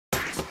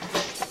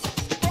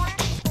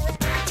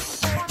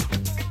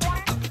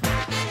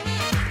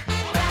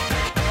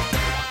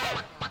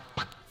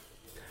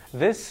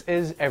This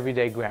is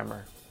Everyday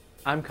Grammar.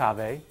 I'm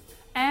Kaveh.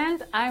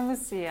 And I'm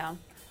Lucia.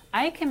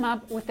 I came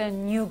up with a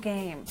new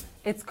game.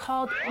 It's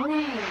called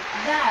Name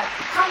That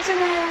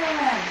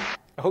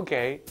Contronym.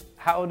 Okay,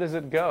 how does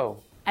it go?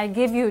 I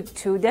give you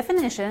two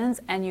definitions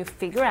and you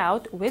figure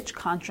out which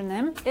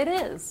contronym it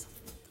is.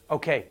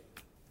 Okay.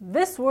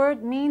 This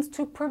word means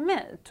to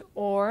permit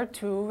or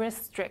to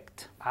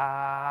restrict.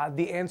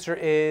 The answer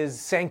is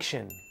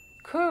sanction.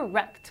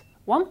 Correct.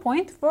 1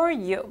 point for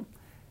you.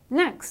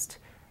 Next,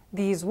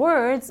 these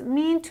words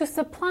mean to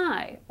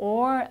supply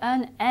or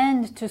an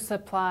end to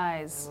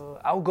supplies.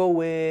 I'll go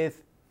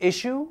with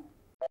issue.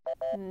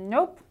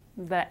 Nope.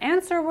 The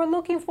answer we're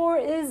looking for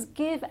is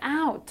give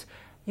out.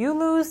 You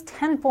lose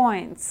 10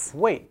 points.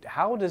 Wait,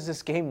 how does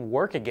this game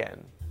work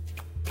again?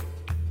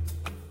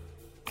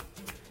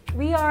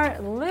 We are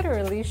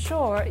literally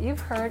sure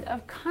you've heard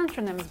of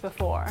contronyms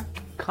before.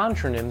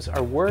 Contronyms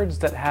are words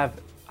that have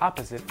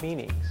opposite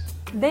meanings.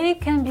 They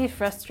can be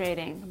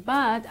frustrating,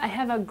 but I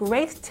have a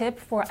great tip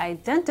for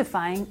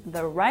identifying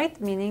the right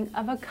meaning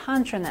of a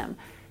contronym.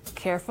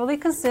 Carefully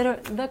consider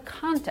the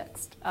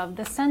context of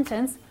the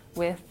sentence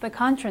with the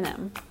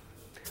contronym.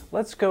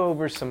 Let's go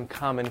over some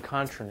common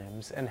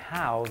contronyms and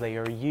how they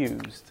are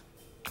used.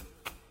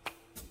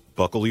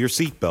 Buckle your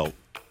seatbelt.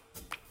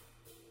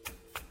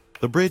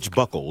 The bridge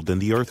buckled in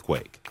the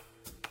earthquake.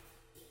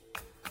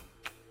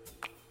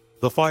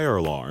 The fire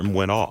alarm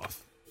went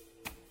off.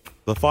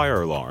 The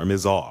fire alarm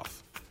is off.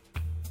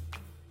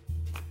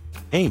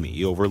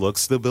 Amy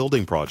overlooks the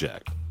building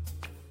project.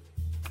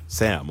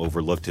 Sam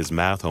overlooked his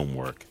math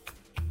homework.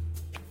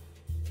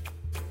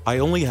 I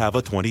only have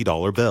a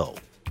 $20 bill.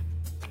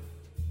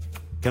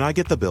 Can I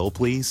get the bill,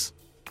 please?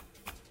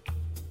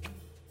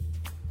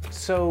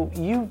 So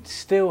you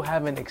still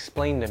haven't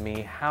explained to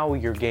me how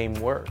your game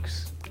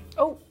works.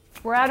 Oh,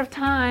 we're out of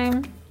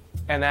time.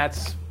 And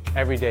that's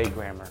Everyday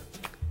Grammar.